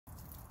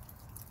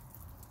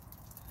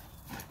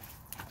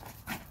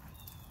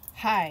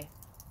Hi.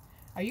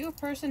 Are you a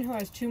person who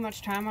has too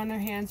much time on their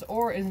hands,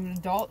 or is an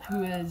adult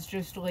who is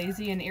just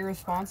lazy and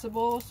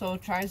irresponsible, so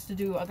tries to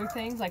do other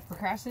things like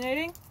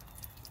procrastinating?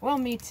 Well,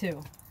 me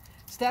too.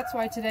 So that's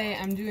why today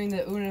I'm doing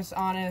the Unus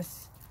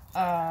Annus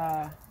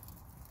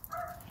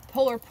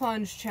Polar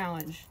Plunge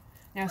Challenge.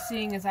 Now,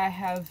 seeing as I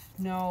have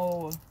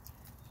no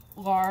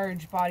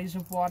large bodies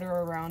of water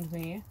around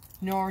me,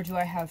 nor do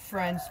I have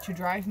friends to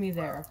drive me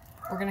there,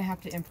 we're gonna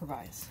have to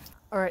improvise.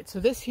 Alright,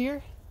 so this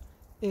here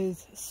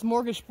is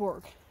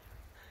Smorgasbord.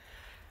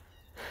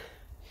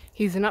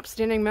 He's an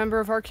upstanding member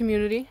of our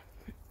community,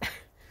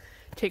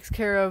 takes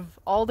care of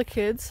all the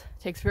kids,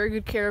 takes very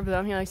good care of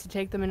them. He likes to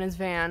take them in his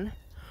van.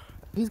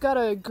 He's got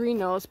a green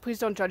nose, please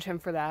don't judge him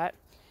for that.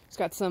 He's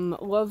got some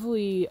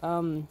lovely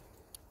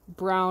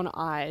brown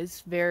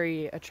eyes,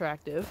 very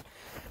attractive.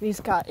 And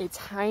he's got a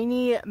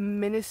tiny,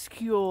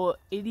 minuscule,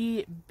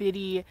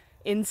 itty-bitty,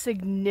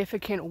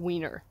 insignificant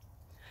wiener.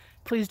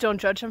 Please don't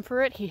judge him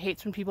for it, he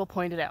hates when people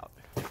point it out.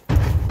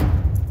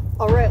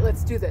 Alright,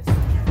 let's do this.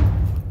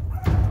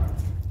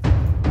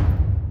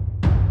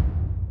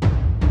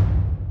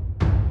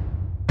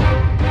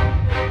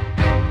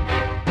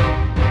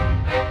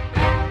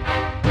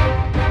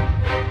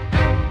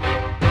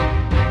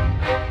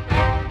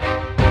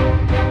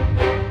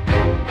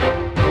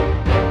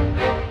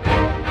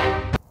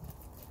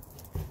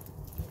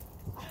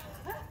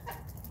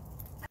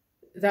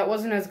 That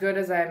wasn't as good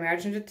as I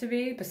imagined it to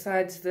be,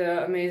 besides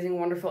the amazing,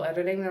 wonderful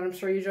editing that I'm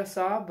sure you just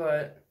saw,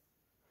 but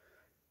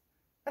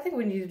I think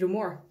we need to do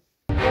more.